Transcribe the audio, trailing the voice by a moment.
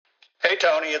Hey,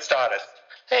 Tony, it's Tadas.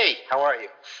 Hey, how are you?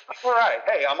 All right.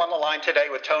 Hey, I'm on the line today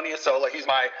with Tony Isola. He's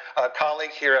my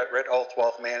colleague here at Ritholtz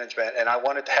Wealth Management, and I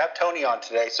wanted to have Tony on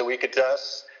today so we could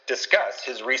just discuss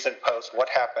his recent post, What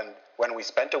Happened When We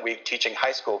Spent a Week Teaching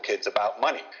High School Kids About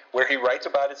Money, where he writes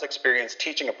about his experience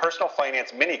teaching a personal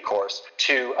finance mini course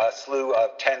to a slew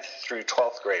of 10th through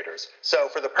 12th graders. So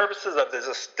for the purposes of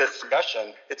this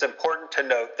discussion, it's important to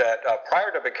note that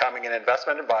prior to becoming an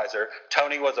investment advisor,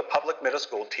 Tony was a public middle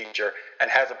school teacher and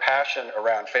has a passion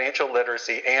around financial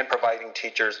literacy and providing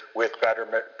teachers with better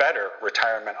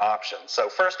retirement options. So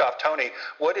first off, Tony,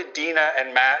 what did Dina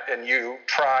and Matt and you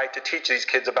try to teach these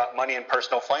kids about money and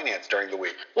personal finance during the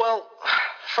week? Well,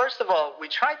 first of all, we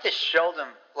tried to show them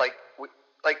like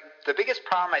the biggest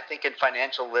problem I think in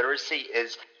financial literacy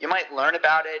is you might learn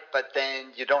about it, but then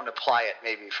you don't apply it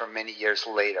maybe for many years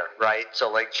later, right?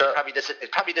 So Sure.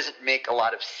 it probably doesn't make a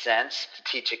lot of sense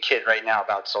to teach a kid right now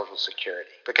about Social Security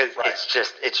because Right.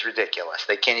 it's ridiculous.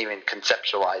 They can't even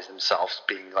conceptualize themselves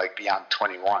being like beyond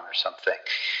 21 or something.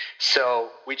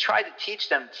 So we tried to teach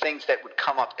them things that would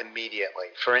come up immediately.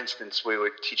 For instance, we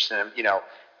would teach them,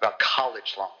 about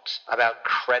college loans, about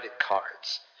credit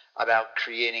cards, about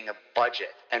creating a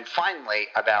budget, and finally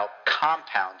about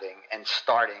compounding and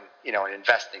starting, an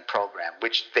investing program,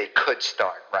 which they could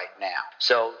start right now.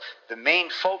 So the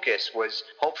main focus was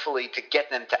hopefully to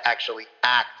get them to actually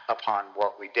act upon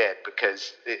what we did,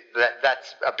 because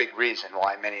that's a big reason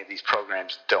why many of these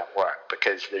programs don't work,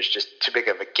 because there's just too big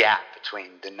of a gap between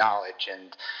the knowledge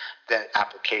and the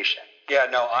application. Yeah,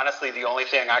 no, honestly, the only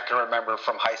thing I can remember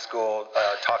from high school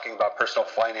talking about personal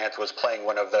finance was playing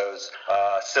one of those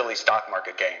silly stock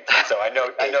market games. And so I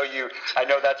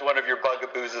know that's one of your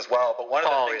bugaboos as well. But one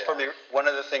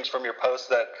of the things from your post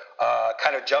that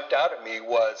kind of jumped out at me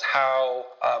was how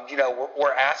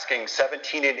we're asking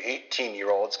 17 and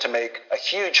 18-year-olds to make a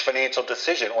huge financial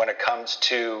decision when it comes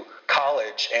to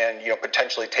college and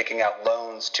potentially taking out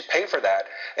loans to pay for that.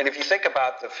 And if you think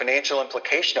about the financial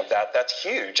implication of that, that's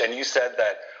huge. And you said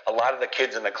that a lot of the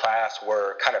kids in the class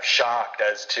were kind of shocked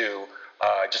as to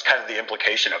just kind of the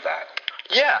implication of that.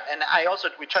 Yeah, and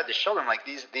we tried to show them like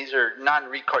these are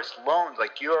non-recourse loans.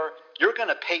 Like you're going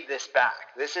to pay this back.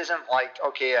 This isn't like,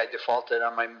 okay, I defaulted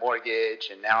on my mortgage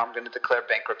and now I'm going to declare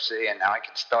bankruptcy and now I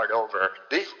can start over.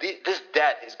 This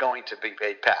debt is going to be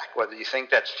paid back. Whether you think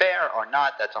that's fair or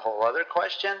not, that's a whole other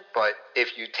question. But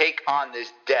if you take on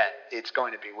this debt, it's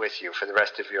going to be with you for the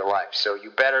rest of your life. So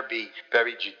you better be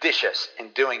very judicious in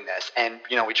doing this. And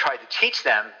we tried to teach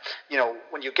them,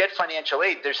 when you get financial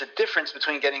aid, there's a difference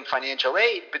between getting financial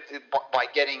aid by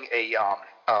getting a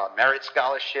merit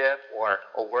scholarship or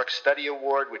a work-study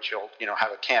award, which you'll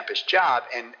have a campus job,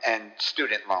 and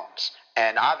student loans.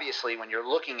 And obviously, when you're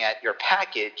looking at your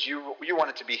package, you want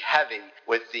it to be heavy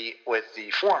with the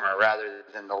former rather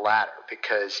than the latter,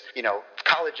 because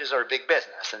colleges are a big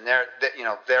business, and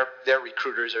their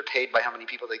recruiters are paid by how many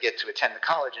people they get to attend the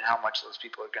college and how much those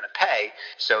people are going to pay.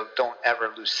 So don't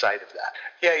ever lose sight of that.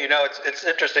 Yeah, it's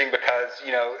interesting because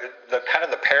the kind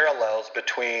of the parallels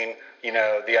between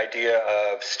the idea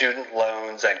of student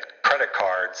loans and credit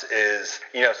cards is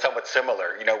somewhat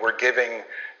similar. We're giving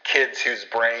kids whose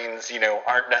brains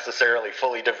aren't necessarily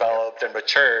fully developed and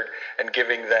matured, and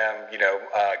giving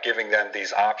them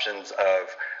these options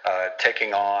of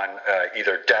taking on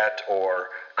either debt or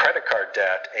credit card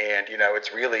debt, and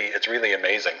it's really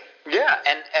amazing. Yeah,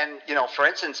 and for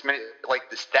instance, like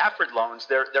the Stafford loans,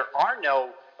 there are no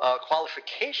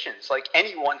qualifications. Like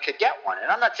anyone could get one,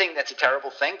 and I'm not saying that's a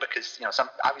terrible thing, because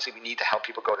obviously we need to help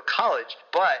people go to college,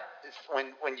 but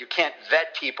when you can't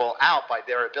vet people out by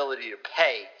their ability to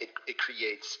pay, it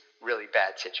creates really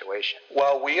bad situation.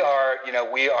 Well, we are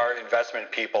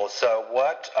investment people. So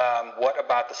what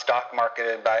about the stock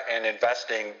market and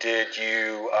investing did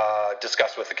you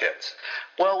discuss with the kids?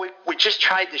 Well, we just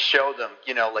tried to show them,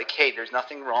 like, hey, there's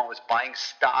nothing wrong with buying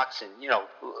stocks and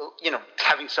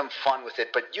having some fun with it,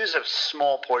 but use a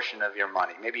small portion of your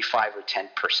money, maybe 5 or 10%.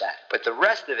 But the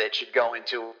rest of it should go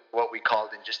into what we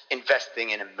called just investing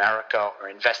in America, or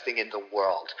investing in the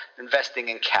world, investing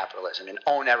in capitalism, and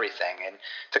own everything. And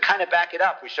to kind of back it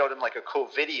up, we showed him like a cool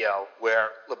video where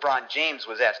LeBron James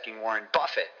was asking Warren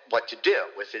Buffett what to do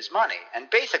with his money. And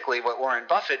basically what Warren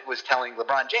Buffett was telling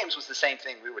LeBron James was the same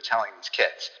thing we were telling these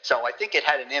kids. So I think it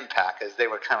had an impact, as they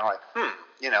were kind of like,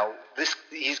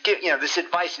 this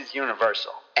advice is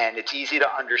universal, and it's easy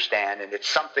to understand, and it's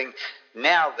something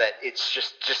now that it's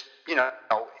just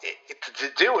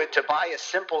to buy a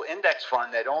simple index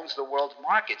fund that owns the world's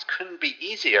markets couldn't be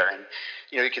easier. And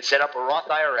you could set up a Roth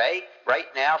IRA right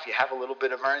now if you have a little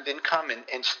bit of earned income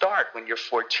and start when you're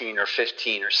 14 or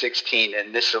 15 or 16,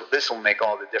 and this will make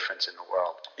all the difference in the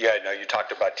world. Yeah, no, you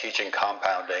talked about teaching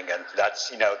compounding, and that's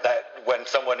that when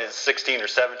someone is 16 or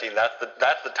 17,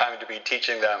 that's the time to be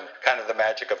teaching them kind of the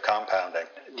magic of compounding.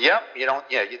 Yep,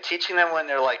 you're teaching them when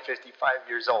they're like 55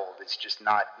 years old. It's just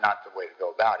not the way to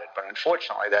go about it. But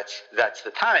unfortunately, that's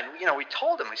the time. And we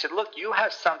told them, we said, look, you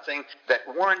have something that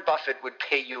Warren Buffett would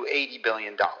pay you $80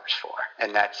 billion for,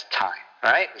 and that's time.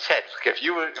 All right? We said,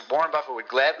 Warren Buffett would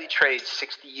gladly trade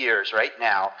 60 years right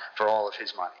now for all of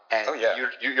his money. And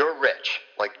you're rich.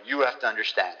 Like, you have to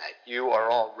understand that. You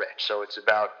are all rich. So it's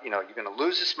about, you're going to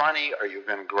lose this money or you're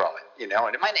going to grow it,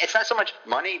 And it's not so much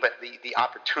money, but the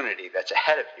opportunity that's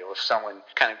ahead of you if someone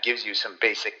kind of gives you some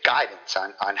basic guidance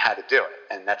on how to do it.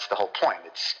 And that's the whole point.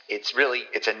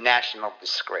 It's a national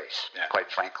disgrace,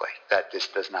 quite frankly, that this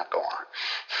does not go on.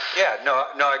 Yeah, no,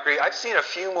 I agree. I've seen a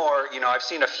few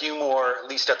more, at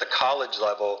least at the college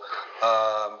level,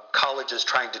 colleges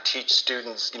trying to teach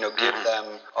students, give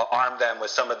them, arm them with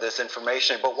some of this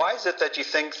information. But why is it that you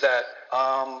think that,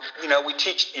 we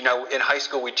teach, in high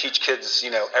school we teach kids,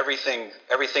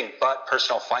 everything but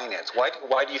personal finance?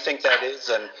 Why do you think that is?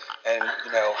 And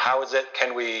how is it?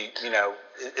 Can we,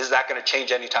 is that going to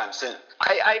change anytime soon?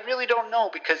 I really don't know,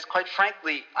 because quite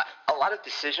frankly, a lot of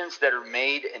decisions that are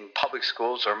made in public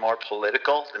schools are more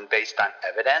political than based on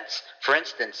evidence. For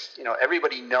instance,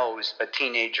 everybody knows a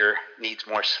teenager needs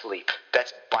more sleep.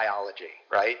 That's biology,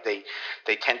 right? They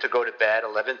tend to go to bed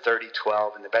 11:30,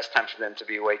 12, and the best time for them to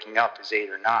be waking up is 8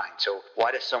 or 9. So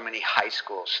why do so many high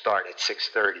schools start at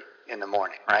 6:30? In the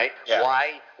morning, right? Yeah.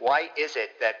 Why is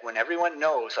it that when everyone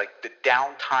knows like the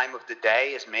downtime of the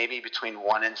day is maybe between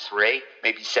 1 and 3,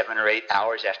 maybe 7 or 8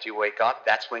 hours after you wake up,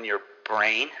 that's when your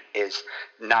brain is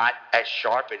not as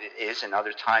sharp as it is in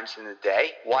other times in the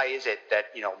day? Why is it that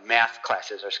math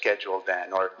classes are scheduled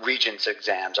then, or Regents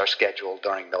exams are scheduled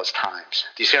during those times?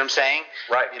 Do you see what I'm saying?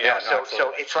 Right.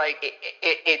 So it's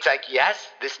like yes,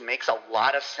 this makes a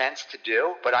lot of sense to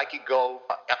do, but I could go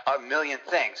a million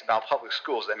things about public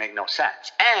schools that make no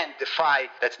sense and defy.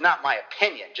 That's not my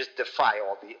opinion. Just defy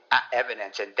all the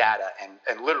evidence and data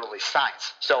and literally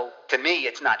science. So to me,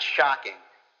 it's not shocking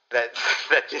that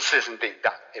this isn't being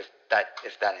done, if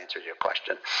that answers your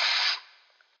question.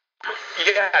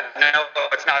 Yeah, no,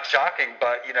 it's not shocking,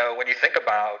 but when you think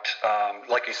about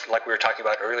like we were talking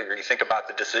about earlier, you think about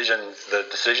the decisions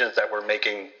that we're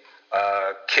making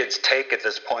kids take at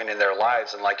this point in their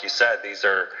lives, and like you said, these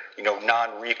are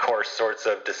non-recourse sorts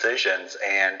of decisions,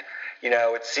 and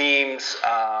it seems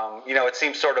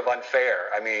sort of unfair.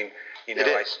 I mean,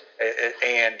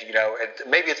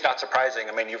 maybe it's not surprising.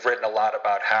 I mean, you've written a lot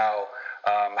about how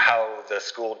the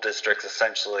school districts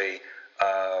essentially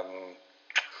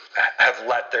have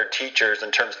let their teachers,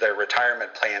 in terms of their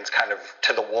retirement plans, kind of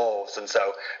to the wolves, and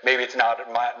so maybe it's not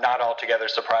altogether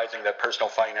surprising that personal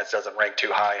finance doesn't rank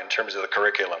too high in terms of the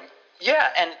curriculum.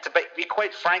 Yeah, and to be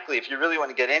quite frankly, if you really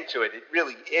want to get into it, it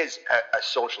really is a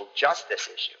social justice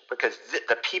issue, because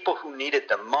the people who need it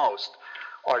the most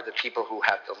are the people who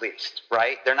have the least,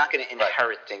 right? They're not going to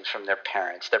inherit things from their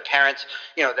parents. Their parents,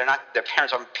 their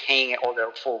parents aren't paying all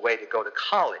their full way to go to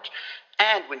college.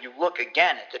 And when you look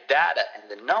again at the data and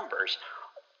the numbers,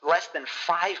 less than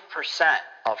 5%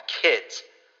 of kids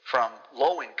from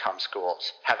low-income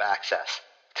schools have access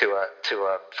to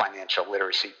a financial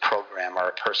literacy program or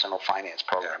a personal finance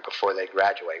program before they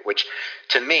graduate, which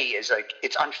to me is like,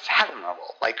 it's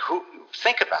unfathomable. Like,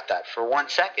 think about that for 1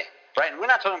 second, right? And we're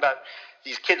not talking about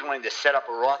these kids wanting to set up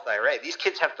a Roth IRA. These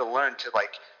kids have to learn to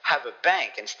have a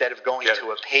bank instead of going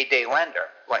to a payday lender.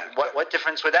 Like, what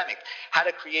difference would that make? How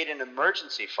to create an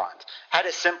emergency fund. How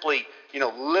to simply,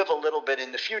 live a little bit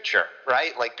in the future,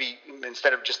 right? Like,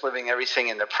 instead of just living everything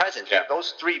in the present. Yeah.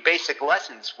 Those 3 basic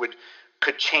lessons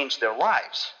could change their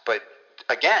lives. But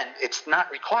again, it's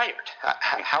not required.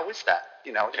 How is that?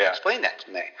 Explain that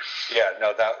to me. Yeah,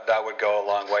 no, that would go a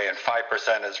long way, and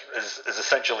 5% is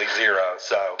essentially zero.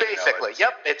 So basically,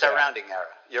 it's a rounding error.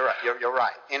 You're right. You're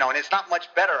right. And it's not much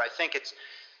better. I think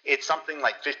it's something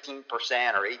like 15%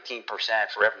 or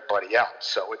 18% for everybody else.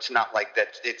 So it's not like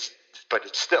that. But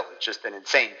it's just an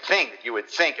insane thing that you would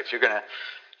think if you're gonna,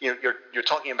 you're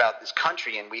talking about this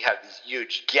country, and we have these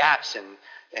huge gaps in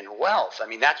wealth. I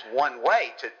mean, that's one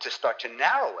way to start to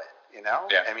narrow it.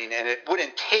 Yeah. I mean, and it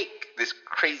wouldn't take this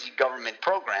crazy government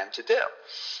program to do.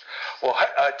 Well,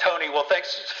 Tony,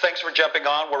 thanks for jumping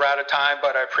on. We're out of time,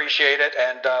 but I appreciate it,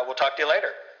 and we'll talk to you later.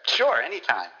 Sure,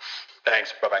 anytime.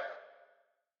 Thanks. Bye-bye.